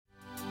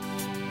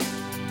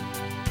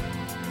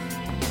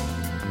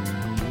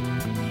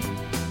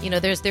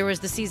There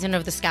was the season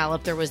of the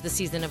scallop, there was the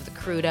season of the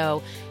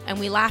crudo, and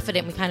we laugh at it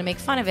and we kind of make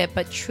fun of it,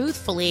 but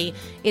truthfully,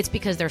 it's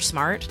because they're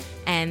smart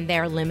and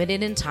they're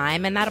limited in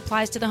time, and that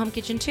applies to the home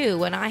kitchen too.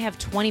 When I have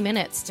 20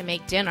 minutes to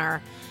make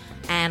dinner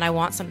and I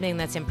want something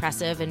that's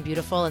impressive and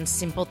beautiful and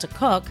simple to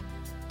cook,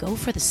 go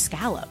for the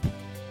scallop.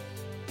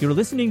 You're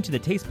listening to the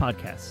Taste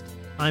Podcast.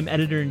 I'm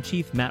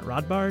Editor-in-Chief Matt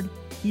Rodbard,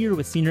 here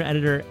with Senior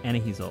Editor Anna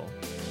Hezel.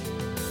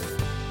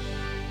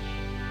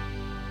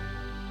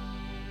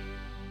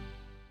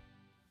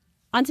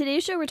 On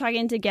today's show, we're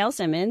talking to Gail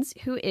Simmons,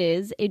 who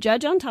is a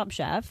judge on Top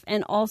Chef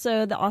and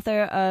also the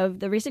author of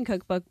the recent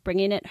cookbook,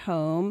 Bringing It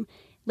Home.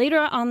 Later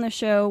on the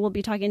show, we'll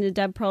be talking to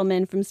Deb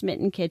Perlman from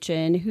Smitten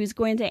Kitchen, who's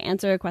going to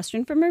answer a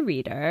question from a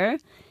reader.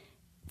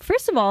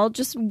 First of all,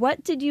 just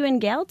what did you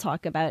and Gail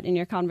talk about in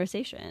your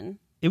conversation?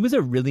 It was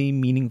a really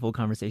meaningful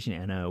conversation,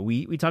 Anna.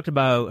 We talked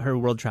about her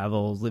world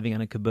travels, living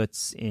on a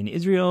kibbutz in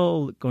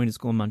Israel, going to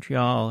school in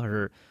Montreal,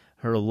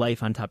 her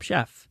life on Top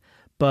Chef.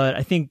 But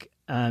I think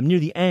near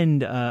the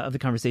end of the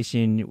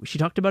conversation, she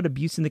talked about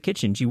abuse in the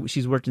kitchen.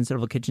 She's worked in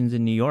several kitchens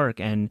in New York,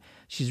 and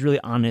she's really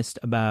honest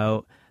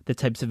about the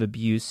types of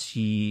abuse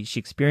she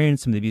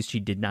experienced, some of the abuse she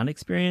did not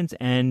experience.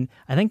 And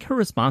I think her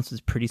response was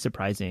pretty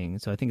surprising.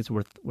 So I think it's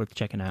worth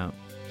checking out.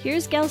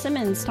 Here's Gail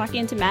Simmons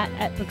talking to Matt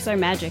at Books Are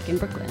Magic in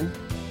Brooklyn.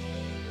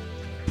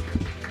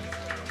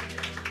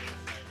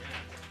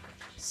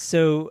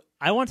 So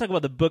I want to talk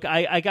about the book.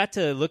 I got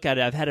to look at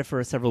it. I've had it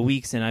for several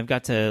weeks, and I've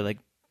got to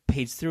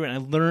page through it, and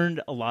I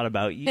learned a lot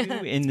about you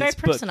in this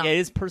book. Personal. Yeah, it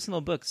is a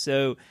personal book.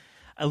 So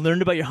I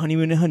learned about your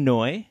honeymoon in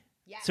Hanoi,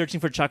 searching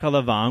for chocolate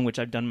lavang, which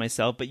I've done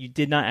myself, but you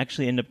did not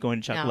actually end up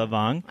going to chocolate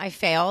lavang. I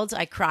failed.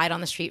 I cried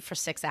on the street for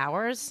 6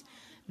 hours,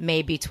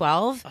 maybe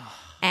 12.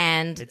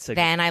 And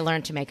then I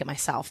learned to make it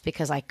myself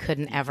because I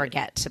couldn't ever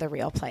get to the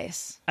real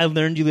place. I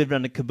learned you lived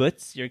on a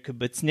kibbutz. You're a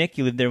kibbutznik.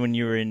 You lived there when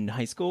you were in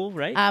high school,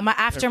 right?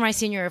 After my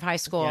senior year of high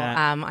school,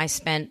 I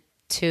spent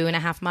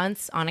 2.5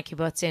 months on a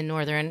kibbutz in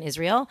northern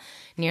Israel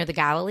near the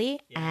Galilee.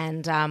 Yeah.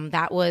 And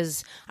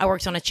I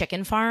worked on a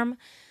chicken farm,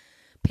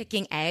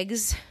 picking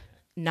eggs,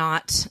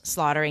 not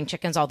slaughtering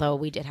chickens, although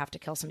we did have to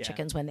kill some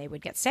chickens when they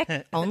would get sick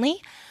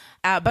only.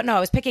 But no, I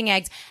was picking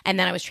eggs, and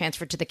then I was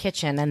transferred to the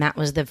kitchen, and that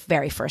was the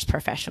very first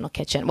professional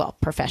kitchen. Well,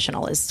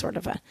 professional is sort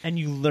of a And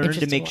you learned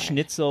to make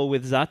schnitzel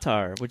with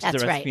za'atar, which is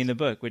the recipe in the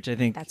book, which I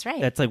think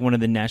that's like one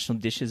of the national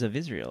dishes of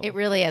Israel. It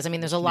really is. I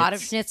mean, there's a lot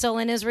of schnitzel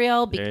in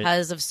Israel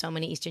because of so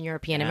many Eastern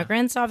European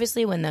immigrants,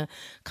 obviously, when the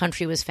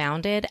country was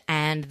founded,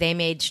 and they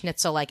made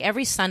schnitzel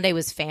every Sunday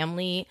was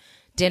family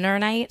dinner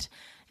night.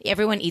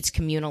 Everyone eats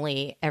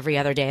communally every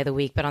other day of the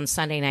week, but on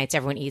Sunday nights,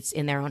 everyone eats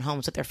in their own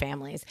homes with their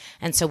families.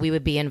 And so we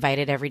would be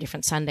invited every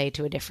different Sunday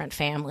to a different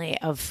family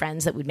of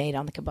friends that we'd made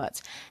on the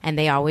kibbutz. And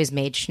they always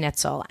made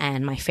schnitzel,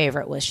 and my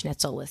favorite was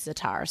schnitzel with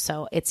za'atar.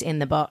 So it's in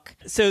the book.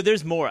 So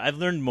there's more. I've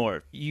learned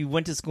more. You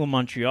went to school in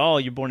Montreal.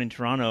 You're born in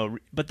Toronto,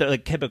 but the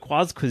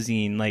Quebecois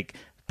cuisine, like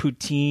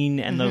poutine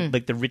and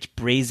the rich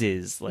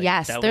braises.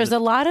 Yes, there's a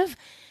lot of...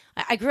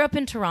 I grew up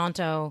in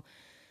Toronto,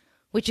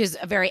 which is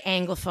a very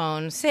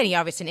Anglophone city,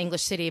 obviously an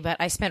English city, but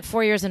I spent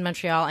 4 years in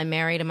Montreal. I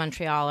married a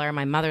Montrealer.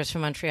 My mother's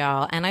from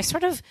Montreal. And I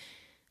sort of,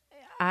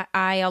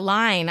 I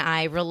align,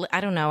 I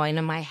don't know,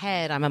 in my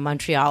head, I'm a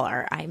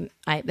Montrealer.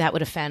 That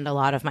would offend a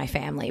lot of my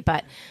family.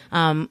 But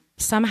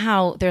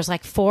somehow there's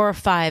 4 or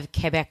 5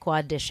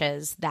 Quebecois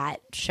dishes that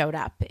showed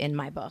up in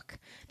my book.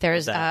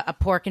 There's a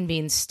pork and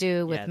bean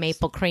stew with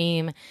maple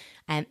cream,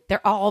 and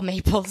they're all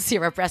maple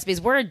syrup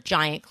recipes. We're a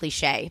giant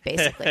cliche,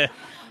 basically.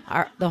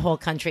 The whole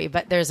country,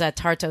 but there's a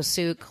tarte au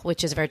sucre,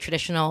 which is a very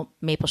traditional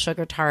maple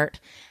sugar tart,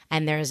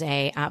 and there's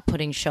a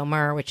pudding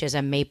chômeur, which is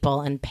a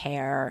maple and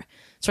pear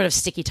sort of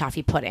sticky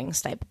toffee pudding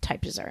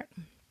type dessert.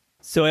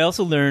 So I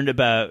also learned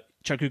about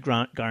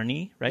charcuterie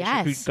garnie, right?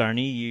 Yes. Charcuterie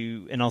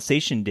garnie, an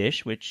Alsatian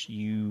dish, which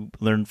you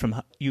learned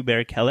from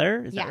Hubert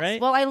Keller. Is that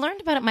right? Well, I learned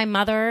about it. My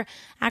mother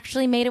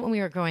actually made it when we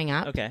were growing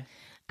up. Okay.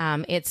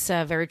 It's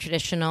a very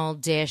traditional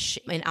dish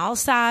in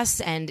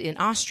Alsace and in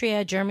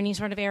Austria, Germany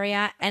sort of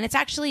area. And it's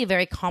actually a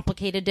very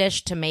complicated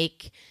dish to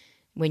make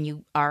when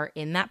you are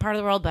in that part of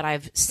the world, but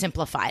I've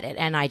simplified it.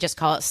 And I just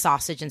call it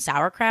sausage and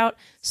sauerkraut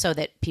so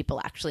that people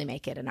actually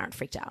make it and aren't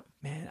freaked out.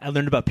 Man, I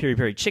learned about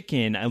peri-peri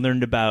chicken. I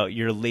learned about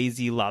your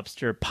lazy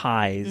lobster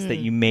pies that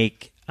you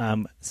make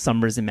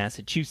summers in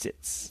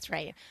Massachusetts. That's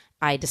right.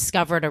 I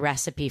discovered a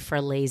recipe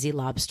for lazy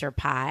lobster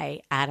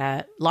pie at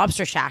a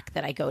lobster shack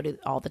that I go to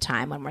all the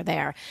time when we're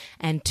there.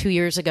 And 2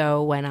 years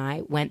ago, when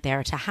I went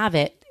there to have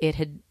it, it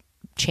had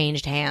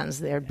changed hands.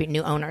 There'd be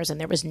new owners, and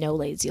there was no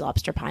lazy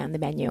lobster pie on the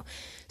menu.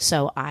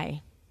 So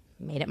I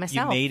made it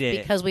myself. You made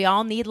it. Because we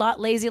all need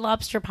lazy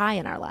lobster pie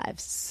in our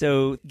lives.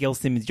 So, Gail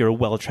Simmons, you're a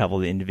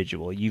well-traveled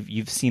individual.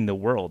 You've seen the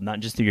world,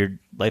 not just through your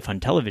life on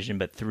television,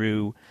 but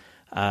through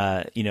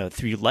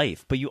through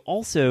life. But you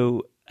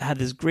also had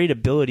this great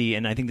ability,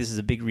 and I think this is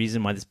a big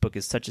reason why this book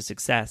is such a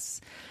success,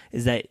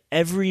 is that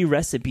every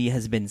recipe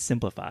has been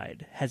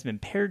simplified, has been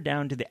pared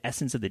down to the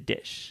essence of the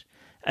dish.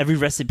 Every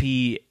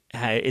recipe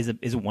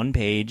is one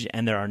page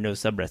and there are no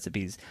sub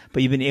recipes,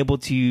 but you've been able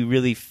to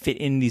really fit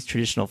in these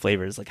traditional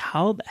flavors. Like,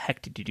 how the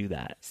heck did you do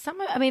that? Some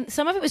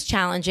of it was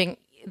challenging.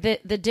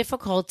 The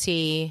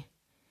difficulty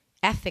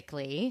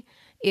ethically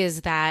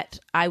is that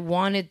I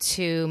wanted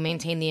to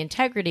maintain the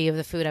integrity of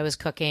the food I was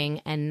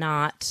cooking and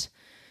not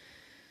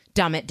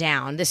dumb it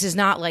down. This is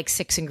not like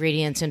 6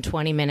 ingredients in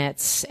 20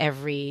 minutes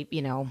every,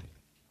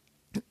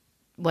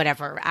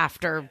 whatever,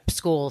 after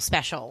school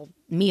special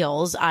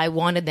meals. I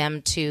wanted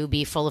them to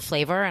be full of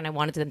flavor and I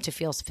wanted them to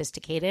feel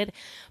sophisticated,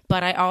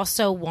 but I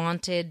also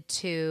wanted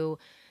to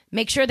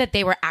make sure that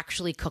they were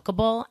actually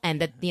cookable and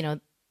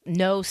that,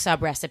 no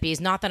sub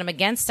recipes. Not that I'm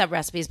against sub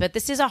recipes, but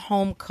this is a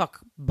home cook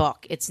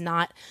book. It's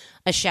not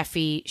a chef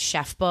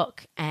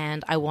book.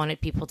 And I wanted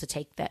people to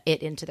take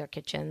it into their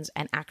kitchens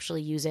and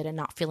actually use it and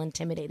not feel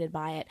intimidated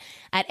by it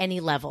at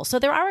any level. So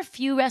there are a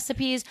few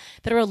recipes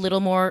that are a little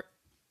more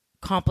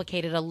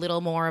complicated, a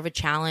little more of a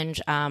challenge.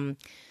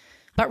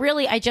 But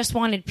really, I just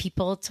wanted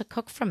people to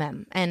cook from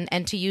them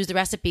and to use the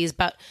recipes,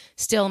 but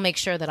still make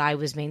sure that I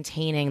was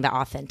maintaining the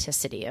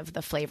authenticity of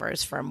the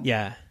flavors from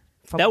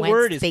that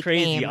word is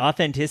crazy.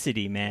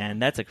 Authenticity, man.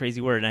 That's a crazy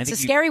word. And I it's think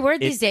a scary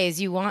word these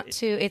days.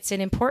 It's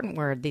an important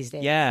word these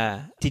days.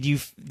 Yeah. Did you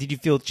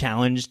feel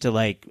challenged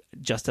to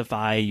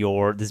justify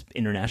this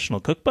international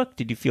cookbook?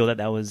 Did you feel that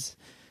was...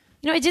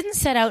 I didn't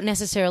set out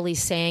necessarily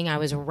saying I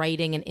was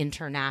writing an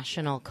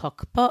international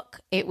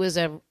cookbook.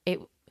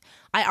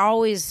 I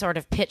always sort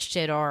of pitched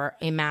it or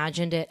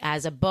imagined it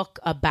as a book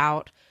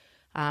about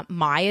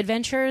my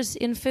adventures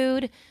in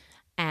food.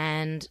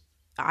 And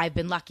I've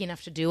been lucky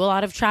enough to do a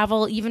lot of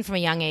travel, even from a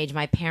young age.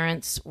 My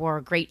parents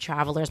were great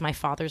travelers. My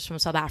father's from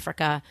South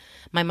Africa.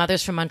 My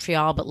mother's from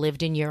Montreal, but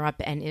lived in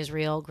Europe and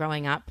Israel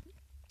growing up.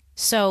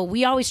 So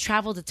we always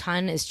traveled a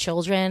ton as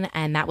children,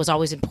 and that was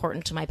always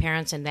important to my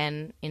parents and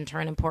then, in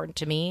turn, important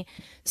to me.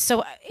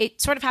 So it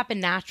sort of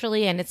happened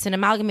naturally, and it's an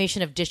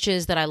amalgamation of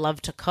dishes that I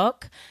love to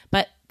cook.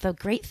 But the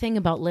great thing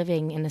about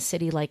living in a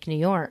city like New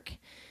York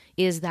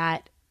is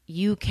that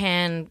you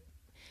can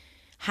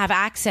have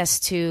access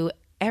to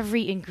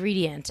every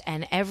ingredient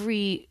and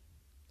every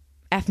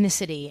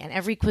ethnicity and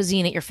every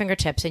cuisine at your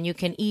fingertips, and you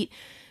can eat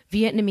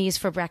Vietnamese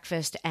for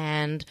breakfast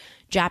and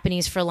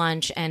Japanese for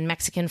lunch and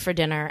Mexican for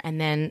dinner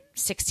and then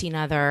 16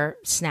 other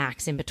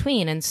snacks in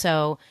between. And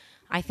so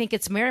I think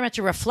it's very much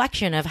a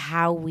reflection of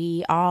how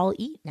we all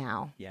eat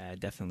now. Yeah,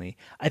 definitely.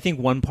 I think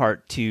one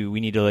part too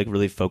we need to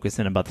really focus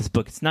in about this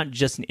book. It's not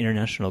just an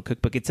international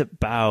cookbook. It's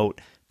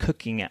about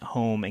cooking at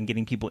home and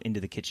getting people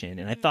into the kitchen.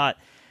 And I thought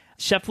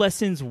chef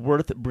lessons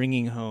worth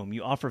bringing home.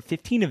 You offer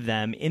 15 of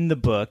them in the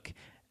book.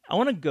 I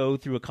want to go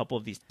through a couple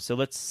of these. So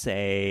let's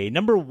say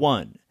number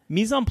 1,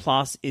 mise en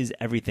place is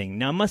everything.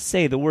 Now I must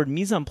say the word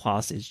mise en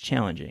place is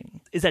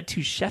challenging. Is that too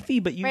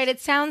chefy? But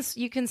right,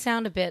 you can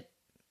sound a bit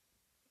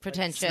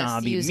pretentious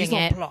snobby, using mise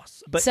en it.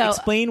 place. But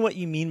explain what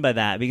you mean by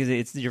that, because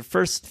it's your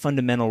first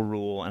fundamental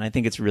rule, and I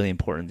think it's really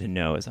important to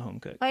know as a home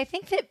cook. I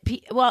think that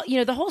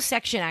the whole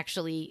section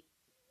actually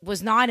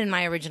was not in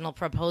my original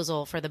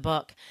proposal for the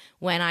book.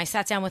 When I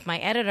sat down with my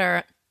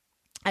editor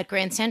at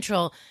Grand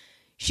Central,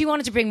 she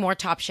wanted to bring more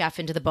Top Chef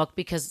into the book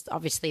because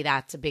obviously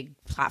that's a big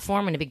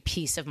platform and a big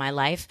piece of my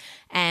life.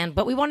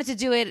 But we wanted to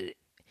do it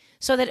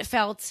so that it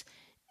felt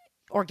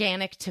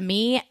organic to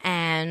me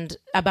and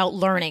about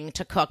learning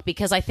to cook,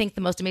 because I think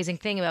the most amazing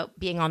thing about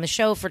being on the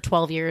show for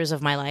 12 years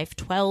of my life,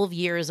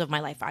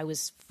 I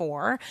was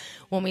 4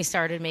 when we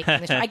started making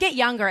the show. I get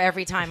younger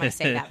every time I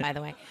say that, by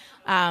the way.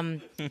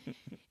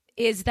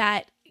 Is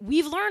that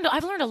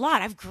I've learned a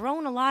lot. I've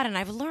grown a lot, and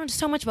I've learned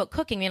so much about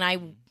cooking. And I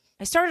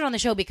started on the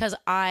show because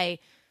I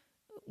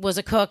was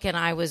a cook and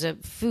I was a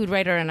food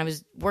writer and I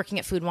was working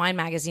at Food Wine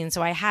Magazine.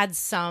 So I had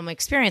some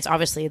experience.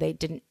 Obviously, they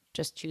didn't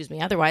just choose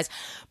me otherwise.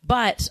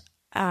 But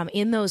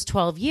in those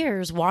 12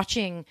 years,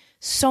 watching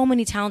so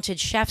many talented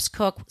chefs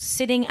cook,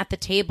 sitting at the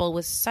table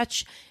with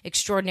such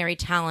extraordinary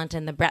talent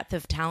and the breadth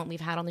of talent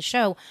we've had on the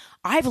show,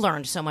 I've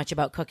learned so much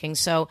about cooking.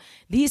 So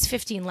these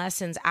 15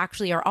 lessons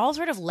actually are all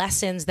sort of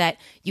lessons that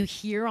you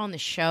hear on the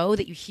show,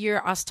 that you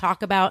hear us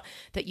talk about,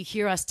 that you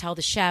hear us tell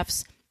the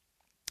chefs.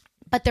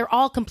 But they're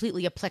all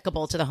completely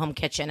applicable to the home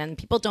kitchen. And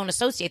people don't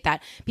associate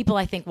that. People,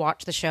 I think,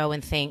 watch the show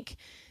and think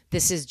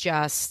this is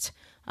just...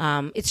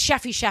 it's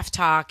chefy chef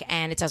talk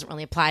and it doesn't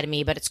really apply to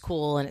me, but it's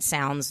cool and it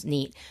sounds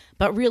neat.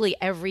 But really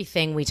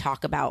everything we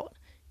talk about,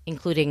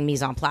 including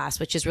mise en place,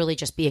 which is really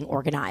just being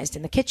organized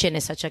in the kitchen,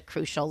 is such a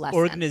crucial lesson.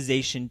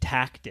 Organization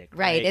tactic.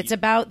 Right. It's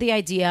about the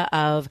idea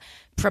of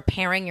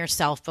preparing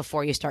yourself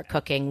before you start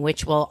cooking,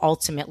 which will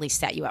ultimately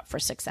set you up for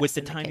success. With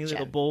the tiny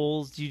little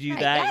bowls, do you do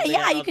that?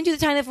 Yeah, you can do the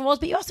tiny little bowls,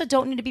 but you also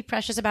don't need to be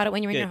precious about it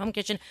when you're in your home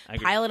kitchen.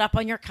 Pile it up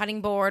on your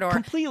cutting board, or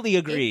completely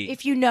agree.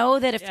 If you know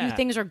that a few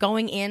things are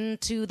going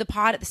into the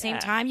pot at the same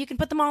time, you can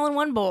put them all in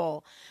one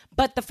bowl.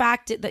 But the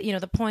fact that,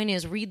 the point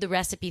is, read the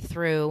recipe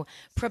through,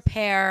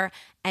 prepare,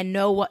 and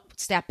know what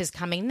step is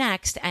coming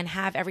next, and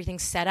have everything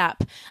set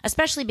up,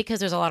 especially because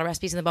there's a lot of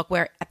recipes in the book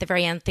where at the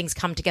very end things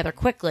come together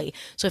quickly.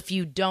 So if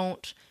you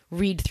don't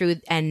read through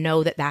and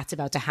know that that's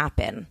about to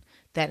happen,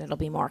 then it'll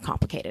be more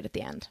complicated at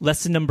the end.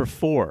 Lesson number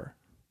 4.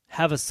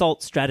 have a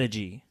salt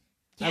strategy.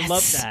 Yes. I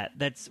love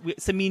that.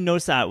 Samin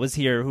Nosat was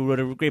here, who wrote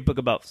a great book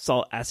about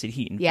salt, acid,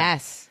 heat, and fat.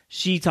 Yes.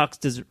 She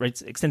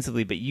writes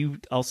extensively, but you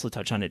also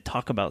touch on it.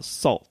 Talk about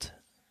salt.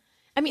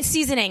 I mean,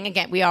 seasoning,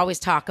 again, we always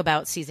talk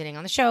about seasoning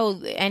on the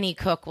show. Any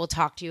cook will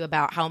talk to you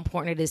about how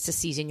important it is to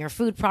season your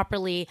food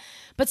properly.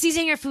 But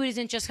seasoning your food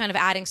isn't just kind of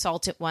adding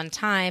salt at one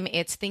time.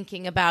 It's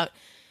thinking about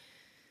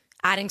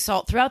adding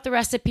salt throughout the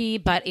recipe,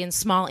 but in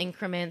small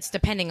increments,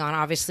 depending on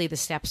obviously the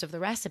steps of the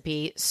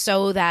recipe,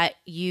 so that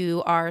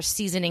you are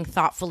seasoning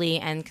thoughtfully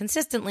and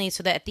consistently,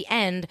 so that at the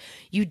end,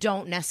 you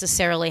don't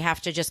necessarily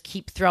have to just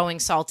keep throwing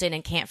salt in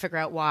and can't figure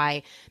out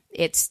why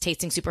it's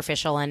tasting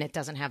superficial and it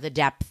doesn't have the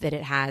depth that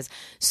it has.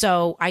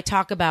 So I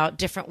talk about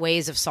different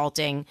ways of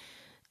salting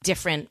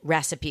different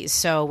recipes.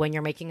 So when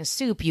you're making a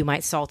soup, you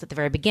might salt at the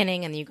very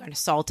beginning, and then you're going to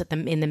salt it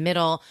in the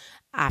middle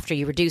after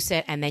you reduce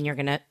it, and then you're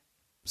going to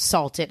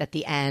salt it at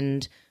the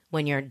end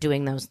when you're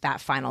doing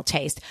that final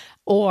taste.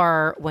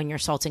 Or when you're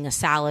salting a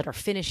salad or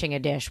finishing a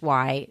dish,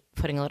 why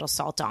putting a little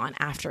salt on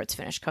after it's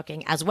finished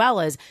cooking, as well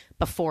as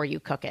before you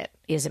cook it,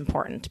 is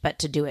important, but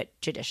to do it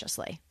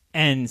judiciously.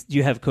 And do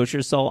you have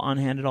kosher salt on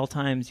hand at all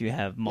times? Do you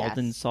have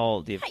Malden Yes.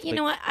 salt? Do you have,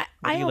 Know what?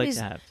 what do you always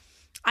like to have?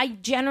 I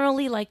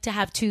generally like to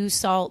have two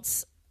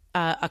salts,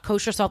 a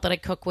kosher salt that I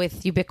cook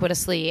with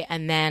ubiquitously,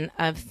 and then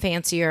a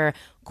fancier,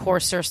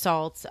 coarser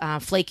salt,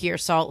 flakier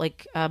salt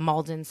like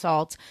Malden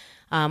salt,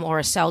 or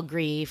a Sel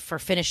Gris for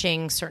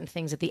finishing certain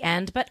things at the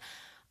end. But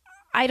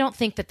I don't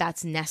think that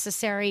that's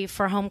necessary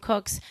for home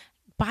cooks.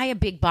 Buy a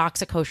big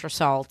box of kosher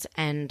salt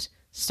and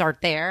start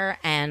there.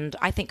 And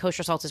I think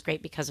kosher salt is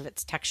great because of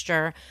its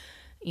texture.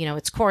 You know,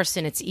 it's coarse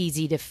and it's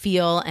easy to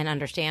feel and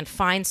understand.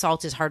 Fine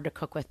salt is hard to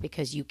cook with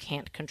because you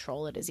can't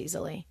control it as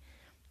easily.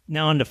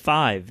 Now on to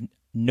 5.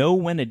 Know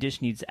when a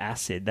dish needs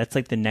acid. That's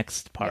like the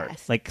next part.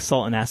 Yes. Like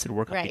salt and acid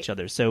work off Right. each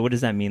other. So what does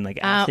that mean? Like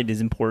acid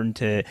is important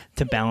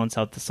to balance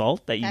out the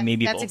salt that you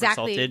maybe have That's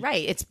exactly oversalted?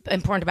 right. It's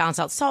important to balance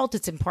out salt.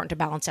 It's important to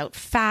balance out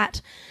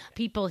fat.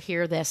 People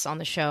hear this on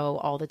the show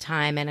all the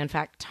time. And in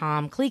fact,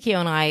 Tom Colicchio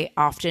and I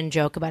often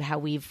joke about how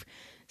we've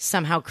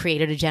somehow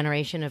created a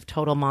generation of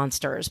total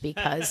monsters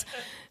because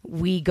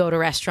we go to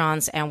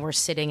restaurants and we're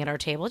sitting at our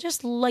table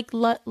just like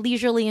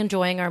leisurely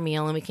enjoying our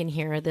meal, and we can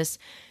hear this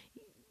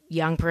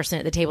young person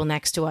at the table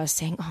next to us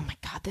saying, "Oh my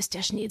God, this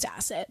dish needs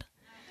acid."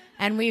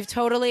 And we've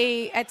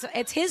totally,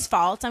 it's his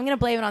fault. I'm going to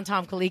blame it on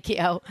Tom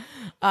Colicchio.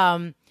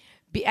 And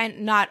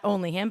not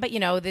only him, but, you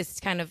know,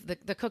 this kind of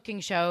the cooking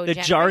show. The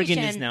jargon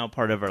is now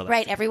part of our life.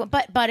 Right, everyone,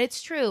 but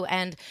it's true,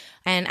 and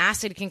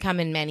acid can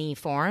come in many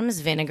forms: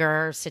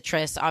 vinegar,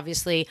 citrus,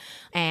 obviously,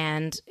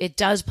 and it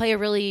does play a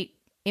really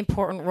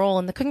important role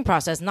in the cooking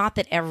process. Not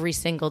that every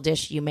single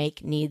dish you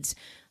make needs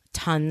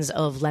tons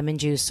of lemon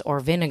juice or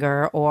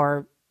vinegar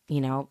or,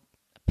 you know,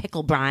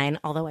 pickle brine,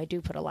 although I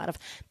do put a lot of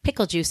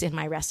pickle juice in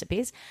my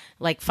recipes.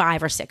 Like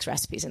 5 or 6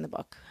 recipes in the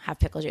book have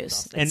pickle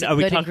juice. It's a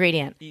good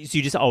ingredient. So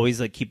you just always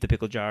like keep the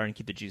pickle jar and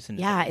keep the juice in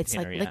the Yeah, it's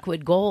container, like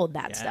liquid gold,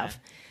 that stuff.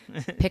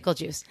 Pickle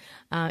juice.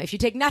 If you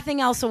take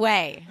nothing else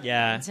away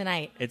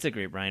tonight. It's a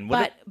great brine.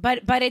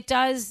 But it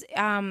does,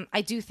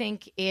 I do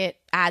think it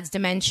adds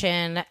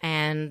dimension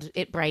and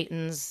it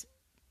brightens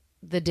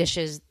the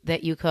dishes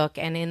that you cook.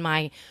 And in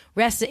my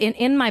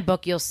in my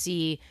book, you'll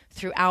see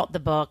throughout the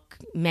book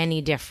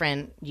many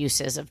different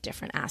uses of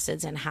different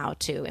acids and how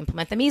to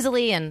implement them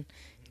easily and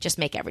just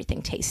make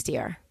everything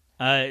tastier.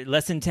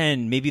 Lesson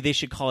 10, maybe they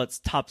should call it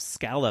Top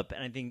Scallop.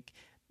 And I think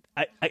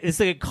it's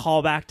like a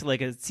callback to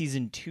like a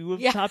season 2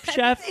 of Top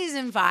Chef.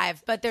 Season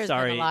 5, but there's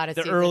been a lot of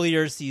seasons.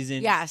 Earlier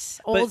seasons. Yes,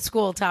 old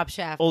school Top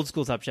Chef. Old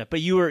school Top Chef. But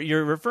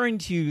you're referring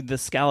to the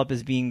scallop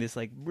as being this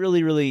like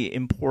really, really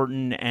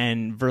important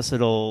and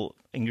versatile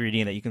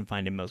ingredient that you can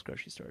find in most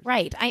grocery stores.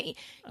 Right.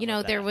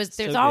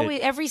 There's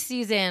always every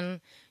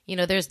season, you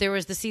know, there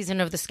was the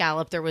season of the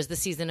scallop, there was the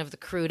season of the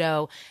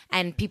crudo,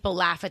 and people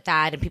laugh at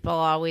that, and people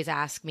always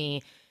ask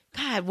me,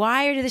 God,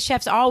 why do the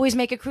chefs always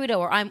make a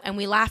crudo? And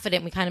we laugh at it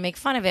and we kind of make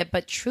fun of it.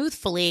 But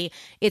truthfully,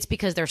 it's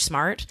because they're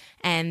smart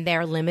and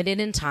they're limited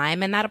in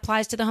time. And that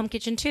applies to the home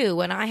kitchen too.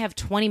 When I have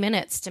 20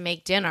 minutes to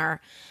make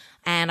dinner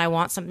and I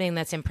want something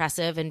that's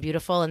impressive and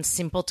beautiful and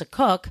simple to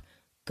cook,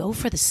 go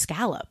for the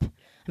scallop.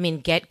 I mean,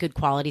 get good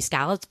quality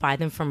scallops, buy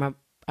them from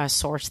a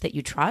source that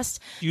you trust.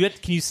 Can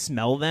you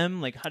smell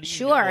them? Like, how do you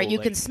Sure, know? you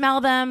can smell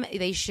them.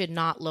 They should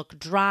not look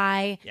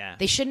dry. Yeah.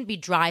 They shouldn't be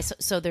dry.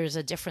 So there's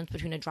a difference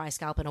between a dry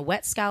scallop and a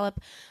wet scallop.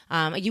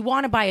 You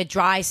want to buy a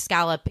dry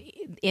scallop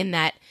in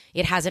that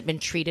it hasn't been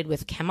treated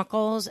with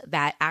chemicals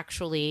that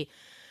actually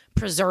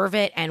preserve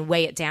it and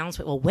weigh it down,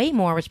 so it will weigh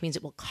more, which means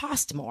it will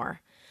cost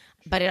more.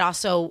 But it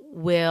also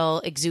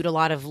will exude a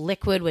lot of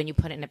liquid when you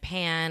put it in a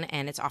pan,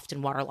 and it's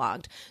often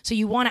waterlogged. So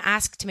you want to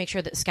ask to make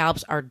sure that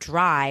scallops are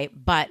dry,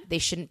 but they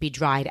shouldn't be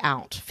dried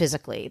out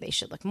physically. They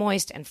should look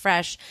moist and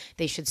fresh.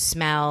 They should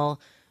smell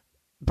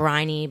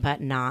briny, but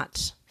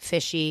not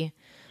fishy.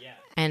 Yeah.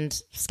 And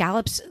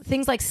scallops,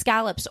 things like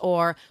scallops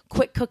or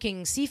quick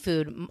cooking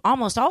seafood,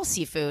 almost all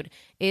seafood,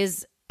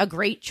 is a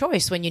great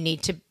choice when you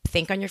need to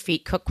think on your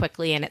feet, cook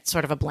quickly, and it's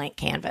sort of a blank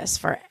canvas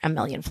for a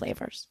million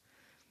flavors.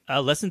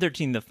 Lesson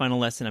 13, the final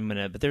lesson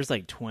but there's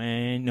like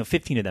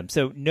 15 of them.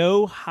 So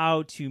know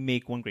how to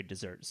make one great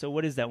dessert. So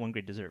what is that one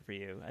great dessert for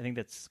you? I think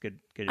that's good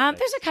advice.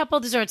 There's a couple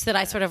desserts that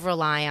I sort of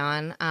rely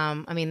on.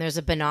 There's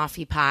a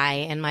banoffee pie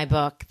in my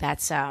book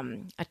that's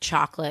a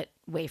chocolate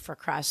wafer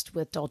crust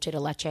with dulce de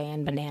leche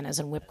and bananas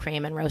and whipped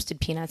cream and roasted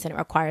peanuts, and it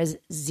requires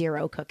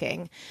zero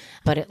cooking,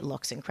 but it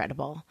looks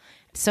incredible.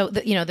 So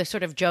the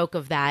sort of joke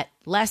of that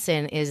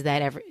lesson is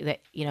that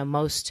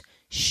most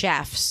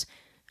chefs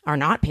are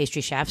not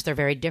pastry chefs. They're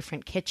very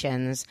different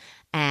kitchens,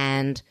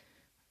 and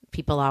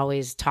people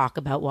always talk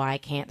about why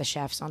can't the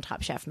chefs on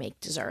Top Chef make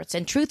desserts.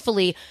 And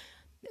truthfully,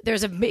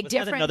 there's a big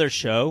difference. That another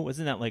show?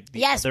 Wasn't that like the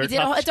yes, other we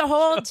did. It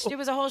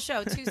was a whole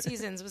show. 2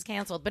 seasons was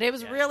canceled, but it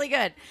was really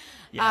good.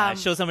 Yeah, it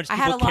shows how much I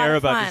had people a lot care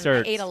of about fun.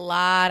 desserts. I ate a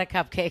lot of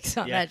cupcakes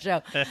on that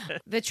show.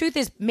 The truth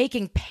is,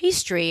 making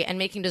pastry and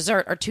making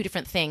dessert are two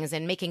different things.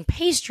 And making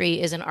pastry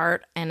is an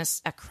art and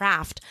a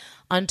craft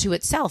unto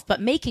itself.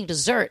 But making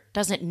dessert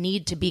doesn't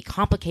need to be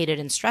complicated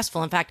and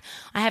stressful. In fact,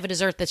 I have a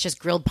dessert that's just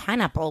grilled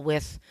pineapple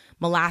with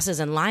molasses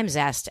and lime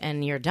zest,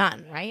 and you're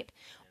done, right?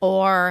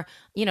 Or,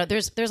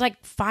 there's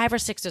like 5 or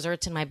 6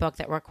 desserts in my book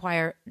that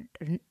require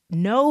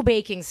no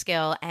baking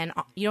skill, and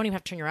you don't even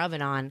have to turn your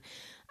oven on.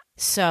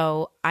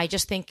 So I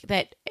just think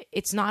that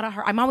it's not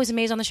I'm always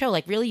amazed on the show.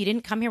 Like, really, you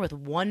didn't come here with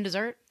one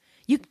dessert?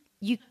 You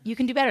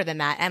can do better than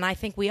that, and I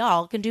think we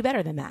all can do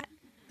better than that.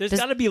 There's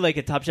got to be like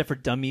a Top Chef for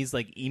Dummies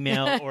like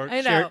email or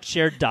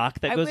shared doc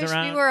that goes around.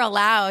 I wish we were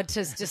allowed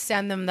to just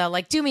send them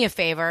do me a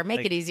favor,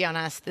 make it easy on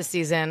us this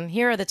season.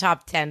 Here are the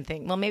top 10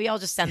 things. Well, maybe I'll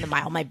just send them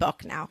all my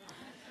book now.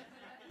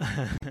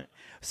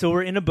 So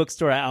we're in a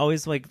bookstore. I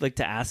always like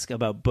to ask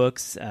about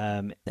books,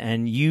 and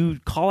you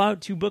call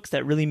out 2 books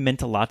that really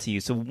meant a lot to you.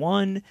 So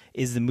one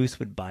is the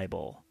Moosewood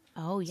Bible.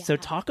 Oh, yeah. So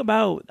talk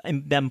about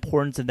the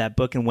importance of that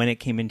book and when it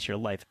came into your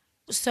life.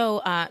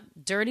 So,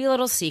 dirty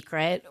little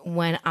secret,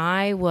 when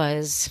I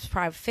was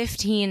probably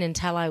 15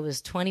 until I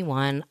was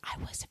 21, I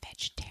was a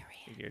vegetarian.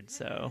 Figured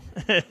so.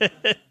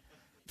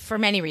 For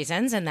many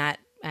reasons,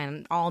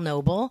 and all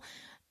noble.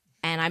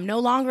 And I'm no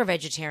longer a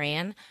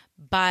vegetarian.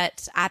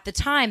 But at the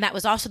time, that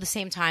was also the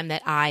same time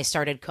that I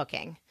started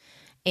cooking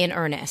in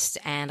earnest.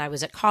 And I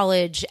was at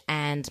college,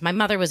 and my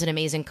mother was an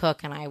amazing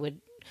cook, and I would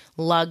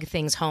lug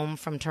things home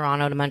from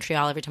Toronto to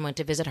Montreal every time I went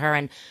to visit her,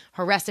 and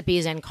her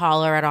recipes, and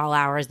call her at all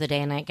hours of the day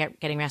and night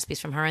getting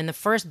recipes from her. And the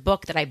first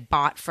book that I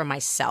bought for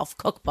myself,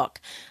 cookbook,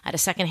 at a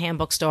secondhand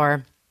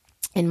bookstore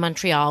in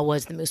Montreal,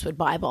 was the Moosewood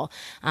Bible.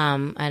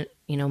 And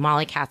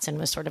Molly Katzen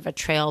was sort of a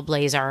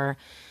trailblazer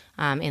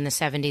in the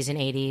 70s and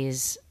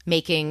 80s,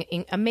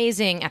 making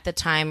amazing, at the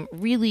time,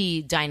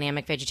 really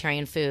dynamic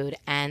vegetarian food.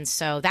 And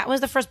so that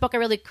was the first book I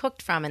really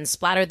cooked from and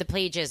splattered the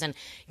pages and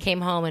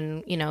came home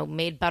and,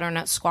 made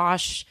butternut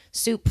squash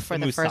soup for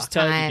the first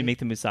time. Did you make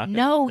the moussaka?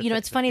 No,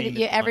 it's funny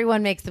that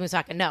everyone makes the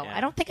moussaka. No, yeah.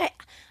 I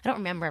don't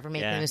remember ever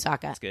making the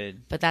moussaka. That's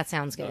good. But that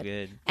sounds good. So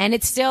good. And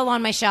it's still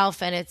on my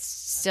shelf, and it's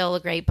still a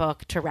great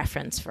book to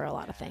reference for a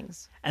lot of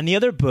things. And the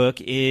other book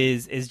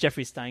is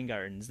Jeffrey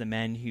Steingarten's The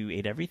Man Who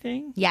Ate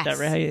Everything. Yes. Is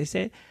that right how you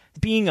say it?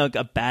 Being a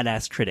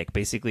badass critic,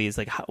 basically, is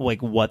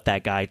like what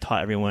that guy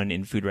taught everyone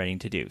in food writing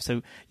to do.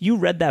 So you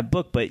read that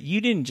book, but you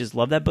didn't just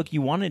love that book.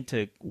 You wanted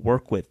to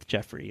work with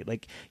Jeffrey.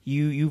 Like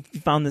you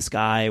found this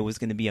guy was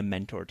going to be a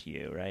mentor to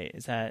you, right?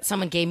 Is that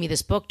someone gave me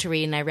this book to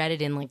read, and I read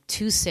it in like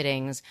 2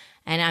 sittings,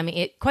 and I mean,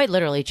 it quite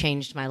literally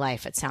changed my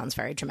life. It sounds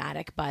very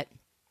dramatic, but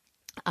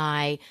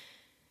I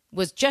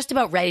was just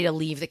about ready to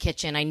leave the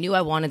kitchen. I knew I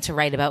wanted to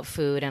write about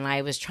food, and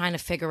I was trying to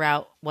figure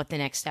out what the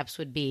next steps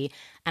would be.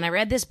 And I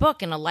read this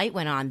book, and a light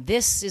went on.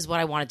 This is what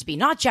I wanted to be.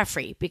 Not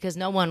Jeffrey, because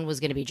no one was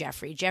going to be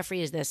Jeffrey.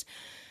 Jeffrey is this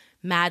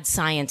mad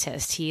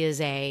scientist. He is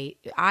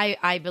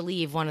I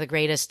believe, one of the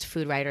greatest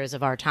food writers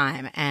of our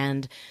time.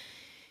 And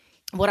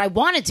what I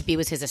wanted to be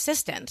was his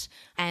assistant.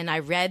 And I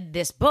read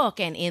this book,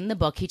 and in the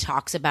book, he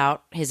talks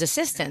about his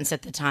assistants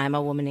at the time,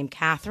 a woman named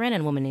Catherine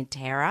and a woman named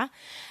Tara.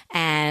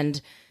 And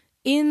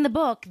in the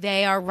book,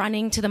 they are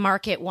running to the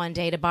market one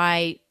day to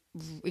buy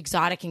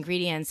exotic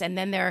ingredients, and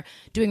then they're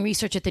doing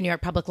research at the New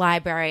York Public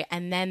Library,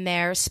 and then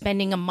they're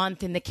spending a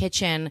month in the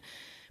kitchen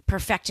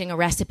perfecting a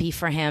recipe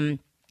for him.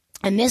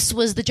 And this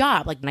was the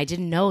job. Like, I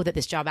didn't know that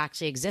this job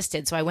actually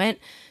existed. So I went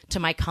to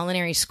my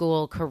culinary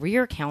school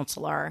career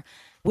counselor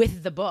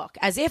with the book,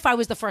 as if I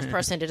was the first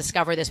person to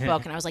discover this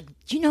book. And I was like,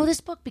 do you know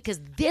this book?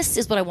 Because this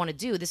is what I want to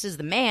do. This is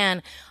the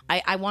man.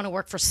 I want to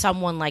work for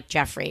someone like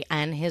Jeffrey.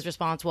 And his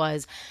response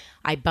was,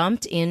 I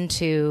bumped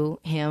into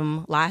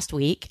him last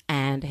week,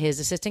 and his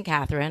assistant,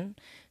 Catherine,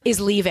 is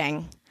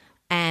leaving,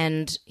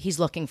 and he's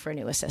looking for a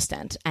new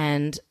assistant.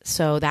 And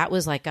so that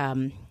was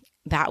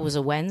that was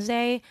a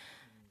Wednesday,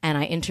 and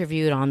I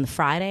interviewed on the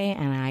Friday,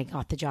 and I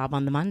got the job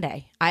on the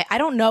Monday. I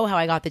don't know how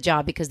I got the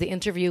job, because the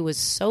interview was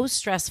so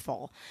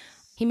stressful.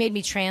 He made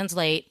me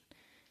translate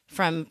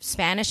from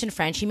Spanish and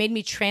French. He made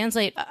me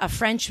translate a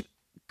French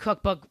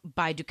cookbook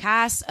by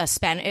Ducasse,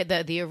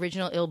 the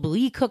original Il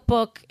Bulli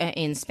cookbook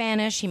in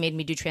Spanish. He made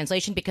me do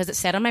translation because it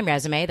said on my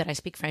resume that I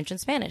speak French and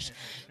Spanish.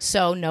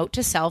 So note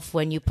to self,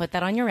 when you put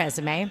that on your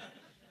resume,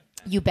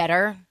 you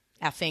better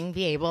effing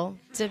be able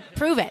to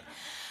prove it.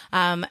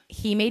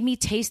 He made me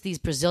taste these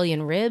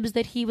Brazilian ribs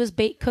that he was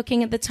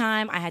cooking at the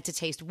time. I had to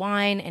taste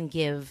wine and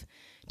give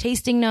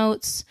tasting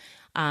notes.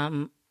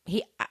 There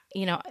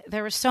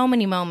were so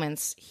many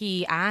moments.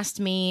 He asked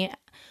me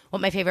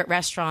what my favorite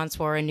restaurants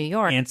were in New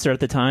York. Answer at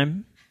the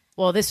time?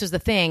 Well, this was the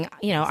thing.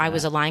 I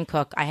was a line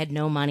cook. I had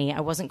no money.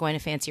 I wasn't going to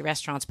fancy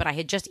restaurants, but I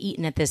had just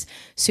eaten at this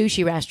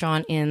sushi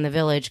restaurant in the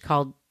Village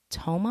called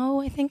Tomo,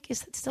 I think.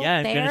 Is it still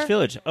there? Yeah, Greenwich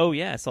Village. Oh,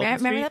 yeah.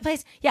 Remember that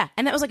place? Yeah.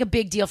 And that was like a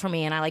big deal for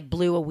me. And I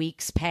blew a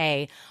week's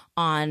pay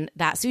on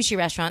that sushi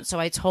restaurant. So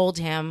I told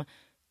him,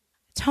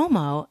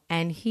 Tomo.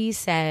 And he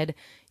said,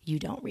 you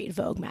don't read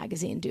Vogue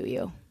magazine, do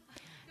you?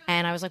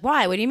 And I was like,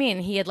 why? What do you mean?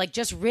 He had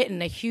just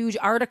written a huge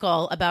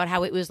article about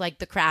how it was the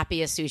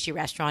crappiest sushi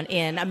restaurant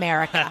in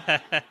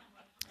America.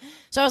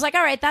 So I was like,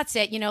 all right, that's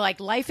it.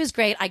 Life is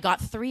great. I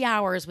got 3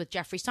 hours with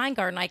Jeffrey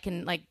Steingarten. I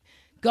can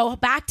go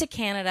back to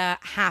Canada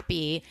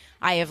happy.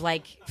 I have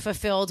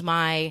fulfilled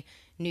my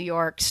New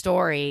York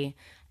story,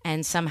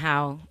 and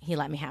somehow he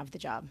let me have the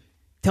job.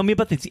 Tell me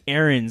about these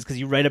errands, because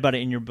you write about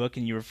it in your book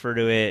and you refer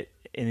to it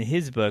in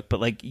his book,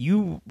 but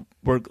you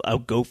were a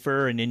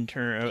gopher, an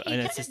intern, you an can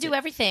assistant. just do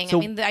everything.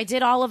 So, I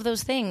did all of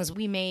those things.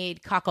 We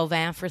made coq au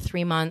vin for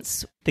 3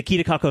 months. The key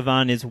to coq au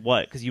vin is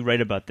what? Because you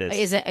write about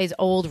this. Is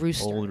old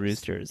roosters. Old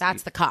roosters.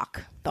 That's the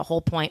cock. The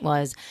whole point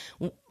was,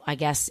 I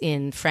guess,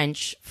 in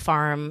French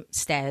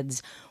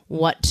farmsteads,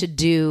 what to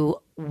do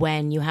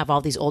when you have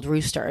all these old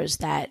roosters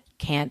that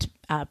can't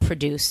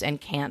produce and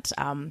can't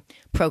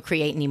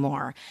procreate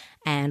anymore.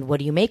 And what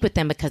do you make with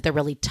them? Because they're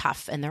really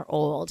tough and they're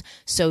old.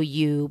 So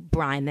you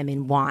brine them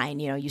in wine.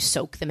 You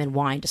soak them in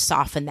wine to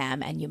soften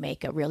them, and you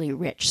make a really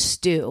rich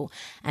stew.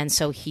 And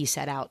so he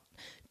set out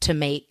to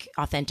make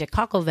authentic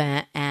coq au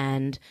vin,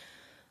 and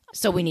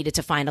so we needed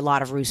to find a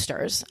lot of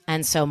roosters.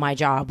 And so my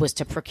job was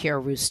to procure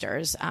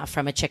roosters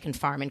from a chicken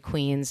farm in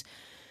Queens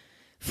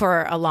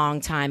for a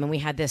long time. And we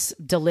had this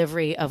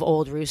delivery of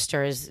old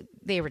roosters.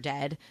 They were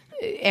dead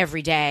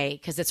every day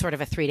because it's sort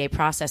of a 3-day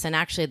process. And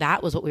actually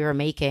that was what we were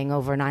making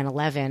over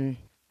 9/11.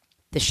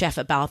 The chefs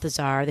at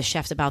Balthazar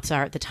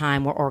at the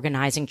time were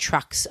organizing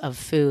trucks of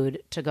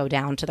food to go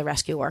down to the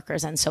rescue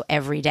workers. And so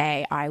every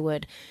day I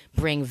would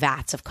bring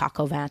vats of coq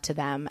au vin to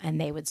them,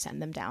 and they would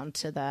send them down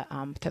to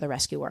the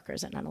rescue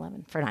workers at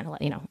 9/11 for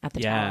 9/11, at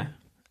the tower.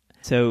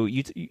 So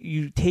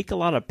you take a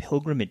lot of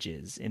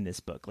pilgrimages in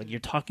this book. You're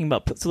talking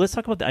about, so let's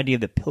talk about the idea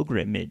of the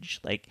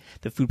pilgrimage,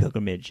 the food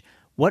pilgrimage.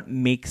 What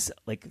makes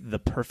the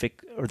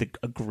perfect or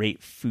a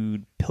great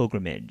food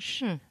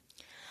pilgrimage?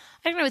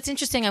 I don't know. It's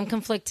interesting. I'm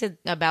conflicted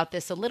about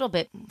this a little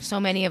bit. So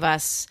many of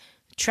us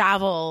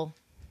travel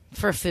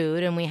for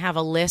food, and we have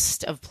a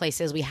list of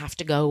places we have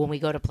to go when we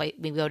go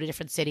to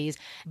different cities.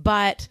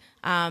 But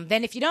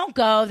then if you don't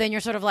go, then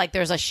you're sort of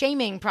there's a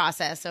shaming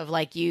process of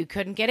you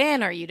couldn't get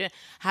in, or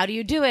how do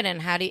you do it,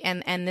 and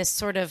and this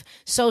sort of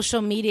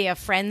social media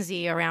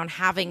frenzy around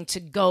having to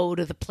go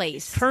to the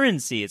place.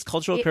 Currency, it's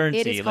cultural currency.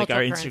 It is cultural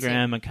our currency.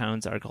 Instagram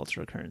accounts are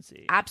cultural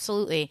currency.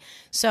 Absolutely.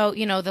 So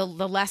the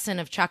lesson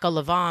of Choco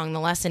Lavong, the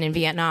lesson in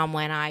Vietnam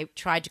when I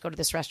tried to go to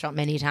this restaurant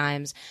many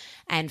times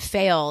and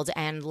failed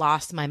and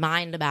lost my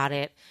mind about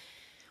it,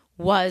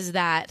 was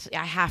that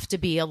I have to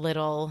be a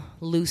little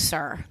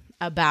looser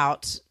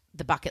about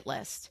the bucket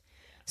list.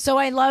 So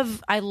I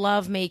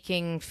love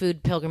making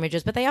food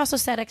pilgrimages, but they also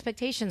set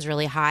expectations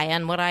really high.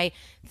 And what I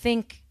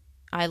think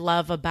I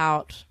love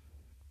about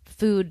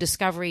food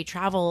discovery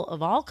travel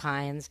of all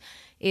kinds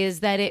is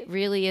that it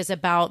really is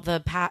about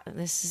the path.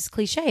 This is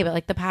cliche,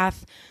 but the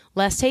path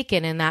less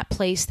taken, in that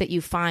place that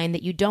you find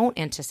that you don't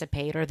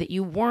anticipate, or that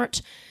you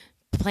weren't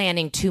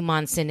planning 2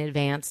 months in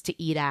advance to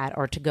eat at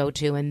or to go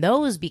to. And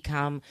those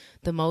become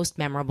the most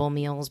memorable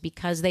meals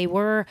because they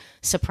were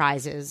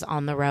surprises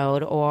on the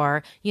road.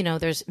 Or,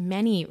 there's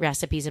many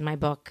recipes in my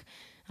book.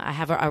 I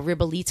have a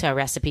ribollita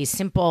recipe,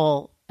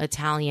 simple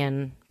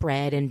Italian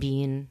bread and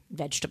bean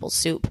vegetable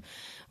soup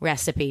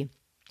recipe,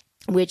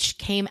 which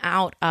came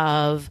out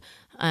of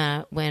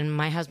when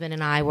my husband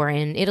and I were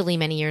in Italy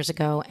many years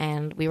ago,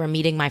 and we were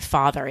meeting my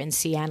father in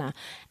Siena,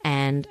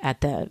 and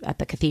at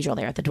the cathedral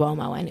there at the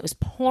Duomo, and it was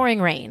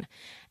pouring rain,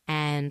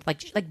 and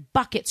like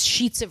buckets,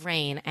 sheets of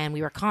rain, and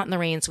we were caught in the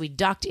rain, so we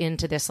ducked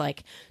into this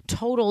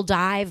total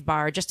dive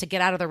bar just to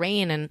get out of the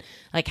rain and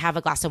have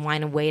a glass of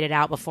wine and wait it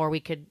out before we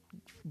could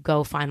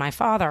go find my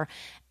father.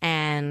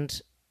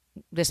 And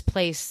this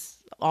place,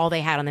 all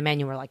they had on the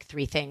menu were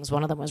 3 things.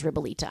 One of them was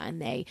ribollita,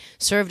 and they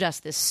served us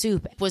this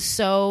soup. It was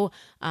so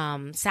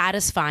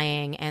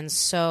satisfying and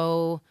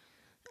so,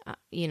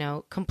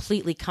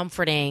 completely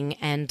comforting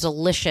and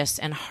delicious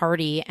and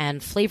hearty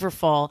and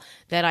flavorful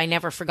that I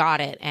never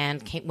forgot it,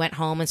 and went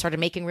home and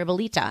started making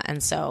ribollita.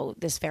 And so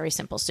this very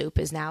simple soup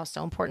is now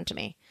so important to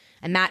me.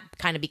 And that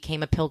kind of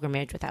became a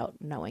pilgrimage without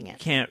knowing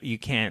it. You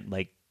can't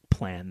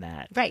plan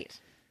that. Right.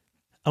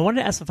 I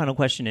wanted to ask a final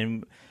question,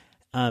 and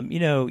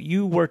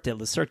you worked at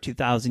Le Cirque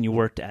 2000, you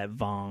worked at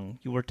Vong,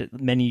 you worked at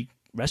many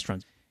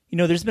restaurants.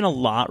 There's been a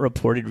lot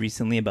reported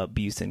recently about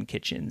Busan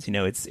kitchens.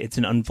 It's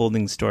an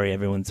unfolding story.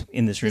 Everyone's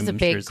in this room. This is a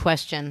big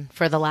question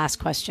for the last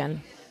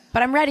question,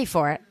 but I'm ready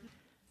for it.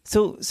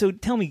 So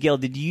tell me, Gail,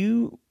 did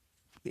you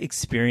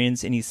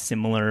experience abuse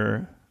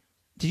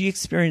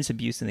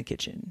in the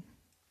kitchen?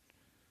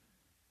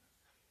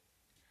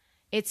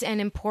 It's an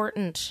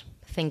important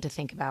thing to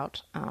think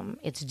about.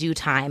 It's due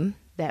time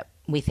that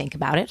we think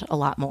about it a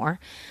lot more.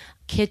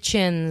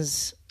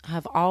 Kitchens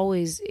have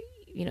always,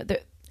 I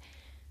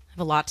have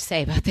a lot to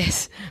say about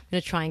this. I'm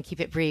going to try and keep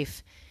it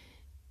brief.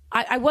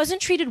 I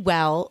wasn't treated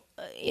well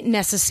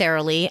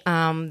necessarily.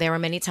 There were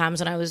many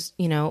times when I was,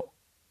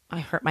 I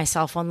hurt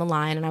myself on the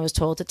line and I was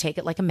told to take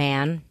it like a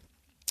man.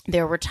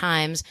 There were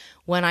times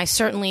when I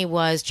certainly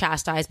was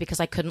chastised because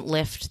I couldn't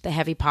lift the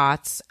heavy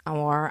pots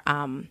or,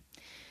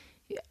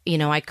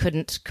 I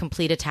couldn't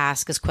complete a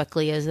task as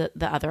quickly as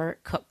the other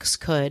cooks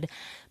could.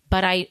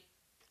 But I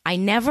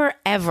never,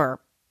 ever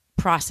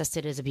processed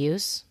it as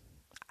abuse.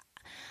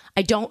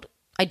 I don't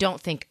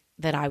think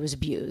that I was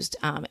abused.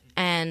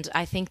 And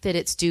I think that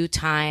it's due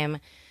time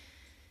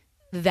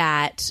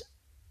that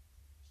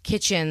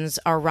kitchens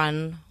are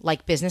run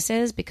like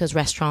businesses because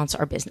restaurants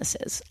are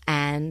businesses.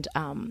 And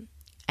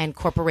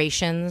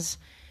corporations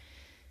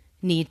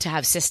need to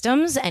have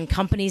systems and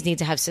companies need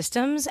to have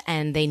systems,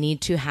 and they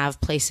need to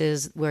have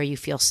places where you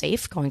feel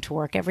safe going to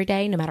work every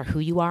day, no matter who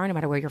you are, no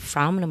matter where you're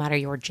from, no matter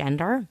your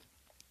gender.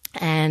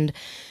 And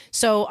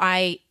so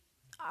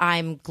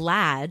I'm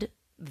glad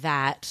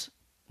that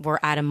we're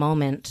at a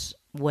moment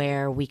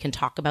where we can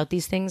talk about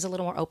these things a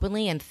little more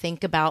openly and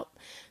think about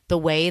the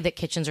way that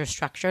kitchens are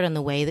structured and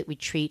the way that we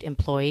treat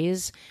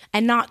employees,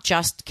 and not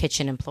just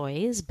kitchen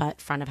employees,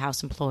 but front of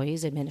house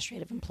employees,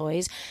 administrative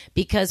employees,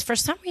 because for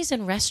some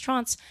reason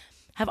restaurants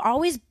have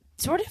always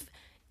sort of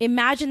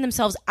imagined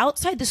themselves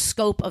outside the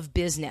scope of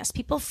business.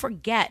 People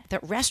forget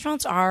that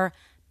restaurants are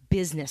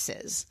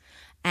businesses.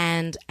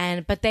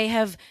 But they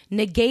have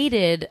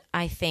negated,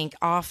 I think,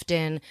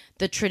 often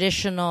the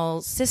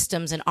traditional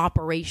systems and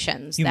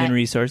operations. Human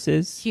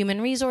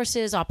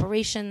resources,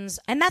 operations.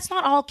 And that's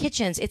not all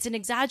kitchens. It's an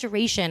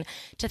exaggeration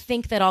to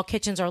think that all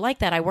kitchens are like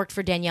that. I worked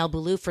for Daniel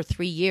Boulou for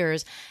 3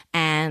 years,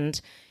 and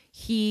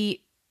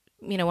he,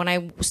 when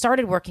I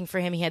started working for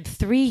him, he had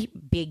 3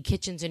 big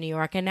kitchens in New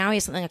York, and now he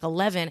has something like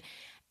 11.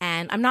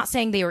 And I'm not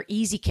saying they were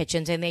easy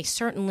kitchens, and they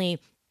certainly,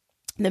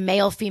 the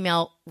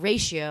male-female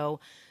ratio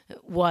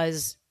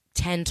was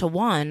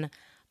 10-1,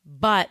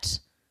 but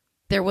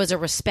there was a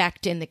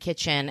respect in the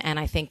kitchen, and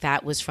I think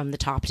that was from the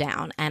top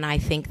down. And I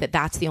think that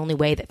that's the only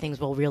way that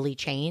things will really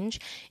change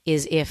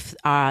is if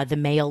the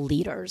male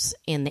leaders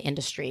in the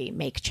industry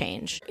make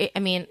change.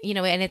 And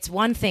it's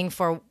one thing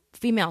for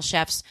female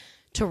chefs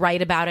to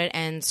write about it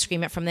and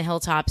scream it from the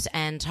hilltops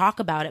and talk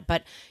about it,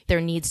 but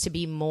there needs to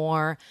be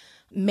more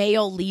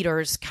male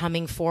leaders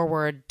coming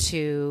forward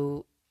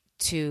to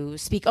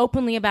speak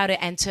openly about it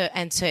and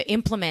to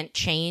implement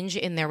change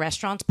in their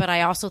restaurants. But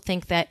I also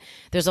think that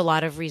there's a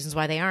lot of reasons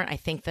why they aren't. I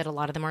think that a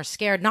lot of them are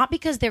scared, not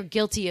because they're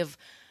guilty of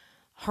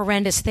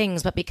horrendous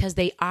things, but because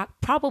they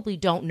probably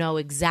don't know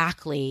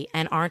exactly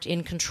and aren't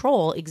in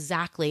control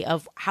exactly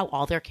of how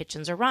all their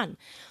kitchens are run.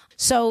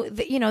 So,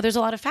 there's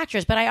a lot of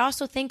factors, but I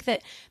also think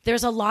that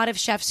there's a lot of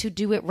chefs who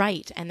do it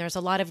right. And there's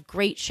a lot of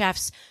great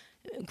chefs,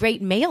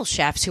 great male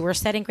chefs who are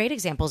setting great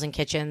examples in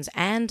kitchens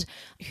and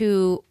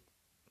who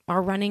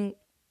are running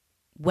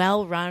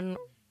well-run,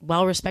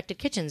 well-respected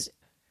kitchens.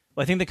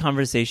 Well, I think the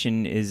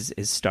conversation is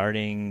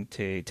starting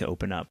to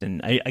open up.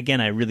 And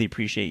I really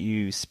appreciate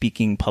you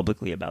speaking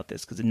publicly about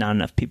this because not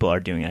enough people are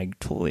doing it. I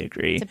totally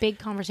agree. It's a big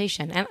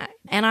conversation.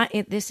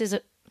 This is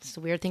it's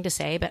a weird thing to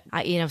say, but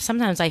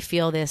sometimes I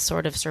feel this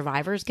sort of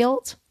survivor's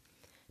guilt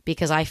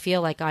because I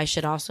feel like I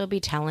should also be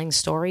telling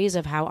stories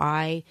of how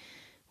I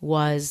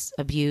was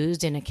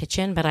abused in a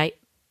kitchen, but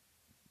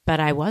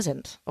I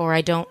wasn't, or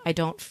I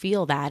don't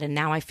feel that. And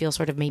now I feel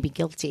sort of maybe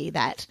guilty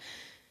that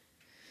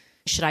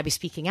should I be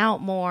speaking out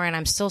more? And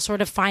I'm still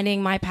sort of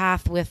finding my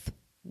path with,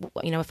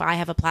 if I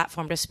have a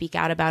platform to speak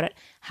out about it,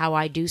 how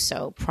I do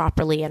so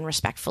properly and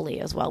respectfully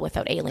as well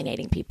without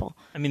alienating people.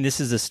 I mean, this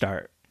is a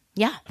start.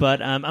 Yeah.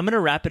 But I'm going to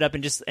wrap it up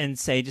and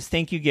say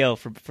thank you, Gail,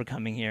 for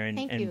coming here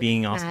and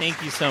being awesome.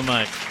 Thank you so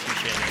much.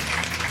 Appreciate it.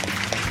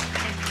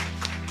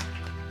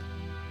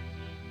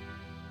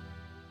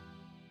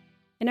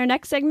 In our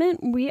next segment,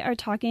 we are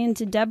talking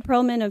to Deb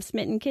Perlman of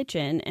Smitten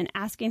Kitchen and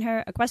asking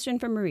her a question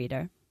from a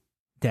reader.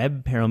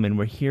 Deb Perlman,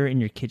 we're here in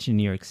your kitchen in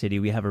New York City.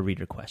 We have a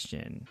reader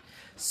question.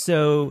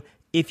 So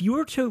if you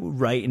were to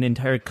write an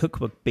entire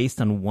cookbook based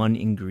on one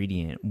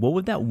ingredient, what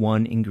would that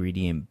one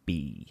ingredient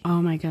be?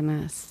 Oh, my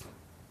goodness.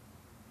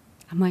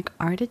 I'm like,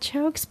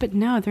 artichokes? But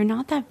no, they're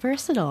not that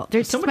versatile.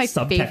 They're so just much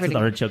my subtext favorite. with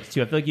artichokes,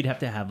 too. I feel like you'd have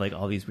to have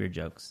all these weird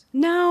jokes.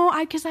 No,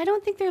 because I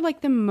don't think they're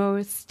the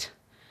most...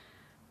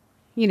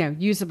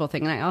 usable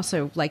thing. And I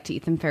also like to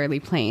eat them fairly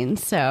plain.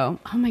 So,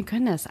 oh my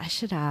goodness, I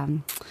should,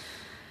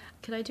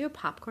 Could I do a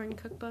popcorn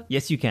cookbook?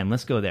 Yes, you can.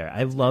 Let's go there.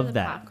 I love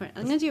that. Popcorn.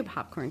 I'm going to do a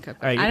popcorn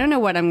cookbook. All right. I don't know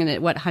what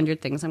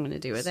 100 things I'm going to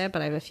do with it,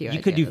 but I have a few You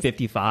ideas. could do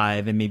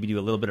 55 and maybe do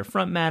a little bit of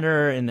front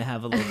matter and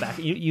have a little back.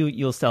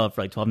 You'll sell it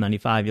for like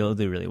 $12.95. You'll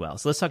do really well.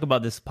 So let's talk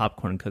about this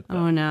popcorn cookbook.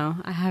 Oh, no.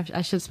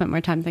 I should spend more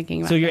time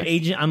thinking about So your this.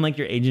 agent, I'm like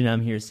your agent.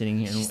 I'm here sitting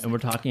here, and we're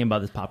talking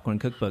about this popcorn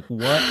cookbook.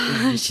 What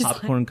is this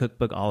popcorn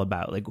cookbook all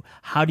about? Like,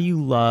 how do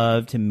you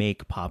love to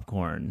make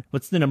popcorn?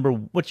 What's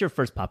your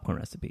first popcorn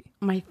recipe?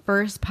 My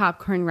first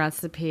popcorn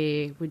recipe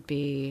would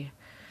be,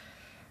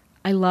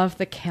 I love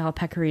the kale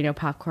pecorino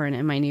popcorn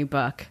in my new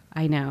book.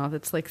 I know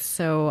that's like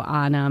so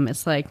on.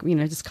 It's like,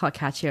 just call it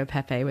cacio e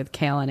pepe with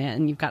kale in it,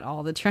 and you've got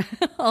all the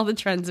all the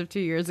trends of 2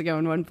 years ago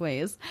in one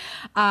place.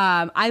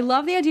 I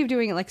love the idea of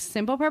doing like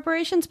simple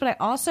preparations, but I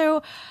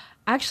also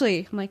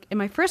actually like in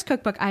my first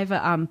cookbook I have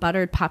a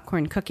buttered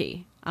popcorn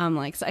cookie.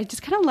 So I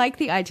just kind of like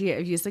the idea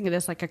of using it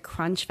as like a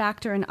crunch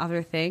factor in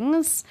other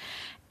things.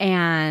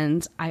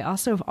 And I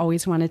also have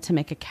always wanted to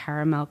make a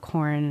caramel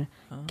corn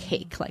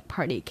cake, like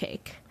party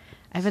cake.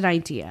 I have an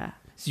idea.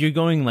 So you're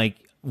going like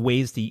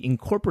ways to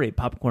incorporate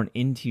popcorn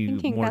into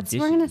more That's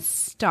dishes. where I'm going to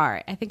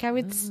start. I think I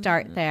would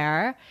start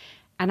there.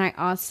 And I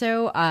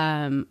also,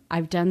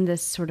 I've done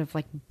this sort of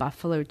like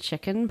buffalo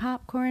chicken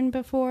popcorn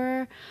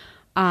before.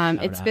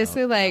 It's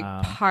basically like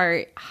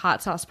part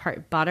hot sauce,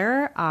 part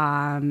butter.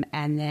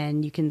 And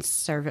then you can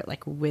serve it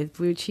like with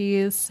blue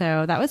cheese.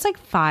 So that was like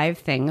 5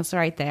 things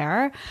right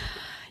there.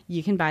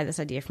 You can buy this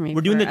idea from me.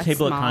 We're doing for the a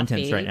table of small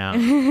contents fee. right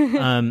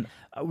now.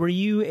 Were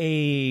you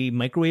a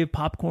microwave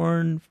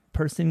popcorn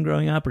person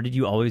growing up, or did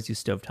you always do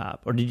stovetop,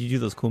 or did you do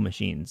those cool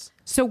machines?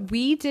 So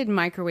we did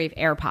microwave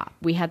air pop.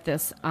 We had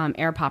this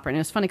air popper, and it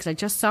was funny because I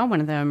just saw one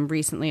of them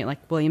recently at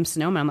like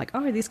Williams-Sonoma. I'm like,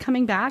 oh, are these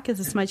coming back? Is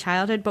this my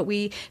childhood? But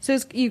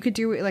you could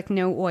do like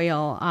no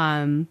oil.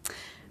 I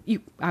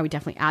would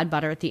definitely add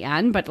butter at the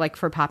end, but like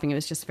for popping, it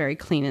was just very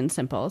clean and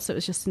simple. So it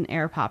was just an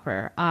air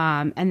popper.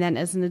 And then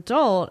as an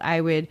adult,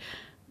 I would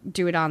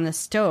do it on the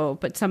stove,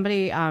 but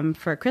somebody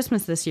for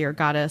Christmas this year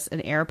got us an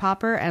air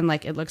popper, and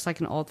like it looks like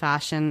an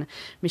old-fashioned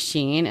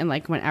machine, and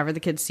like whenever the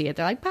kids see it,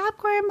 they're like,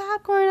 popcorn,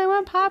 I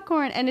want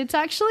popcorn. And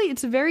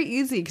it's very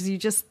easy because you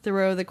just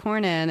throw the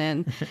corn in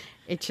and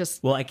it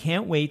just Well, I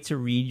can't wait to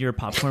read your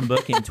popcorn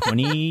book in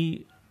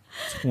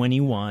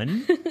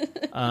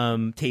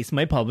 2021. Taste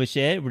might publish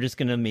it. We're just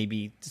gonna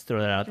maybe just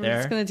throw that out I'm there.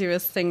 just gonna do a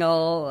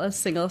single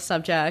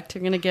subject.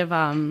 We're gonna give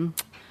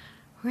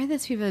where are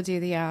those people who do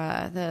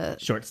the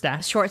Short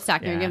stack. short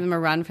stack? We're Yeah. gonna give them a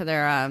run for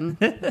their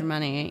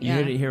money. You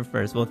heard it here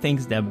first. Well,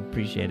 thanks, Deb.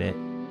 Appreciate it.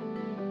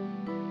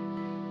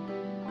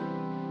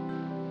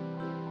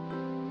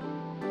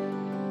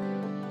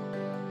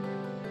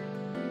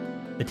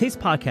 The Taste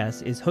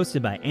Podcast is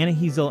hosted by Anna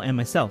Hezel and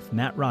myself,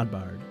 Matt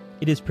Rodbard.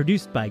 It is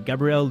produced by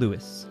Gabrielle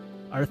Lewis.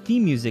 Our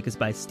theme music is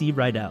by Steve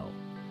Rydell.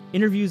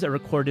 Interviews are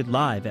recorded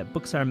live at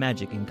Books Are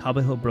Magic in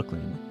Cobble Hill,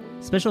 Brooklyn.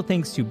 Special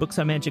thanks to Books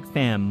Are Magic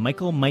fam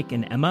Michael, Mike,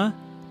 and Emma.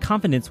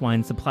 Confidence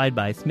wine supplied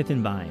by Smith &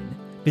 Vine.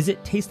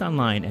 Visit Taste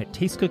online at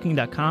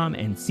tastecooking.com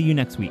and see you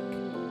next week.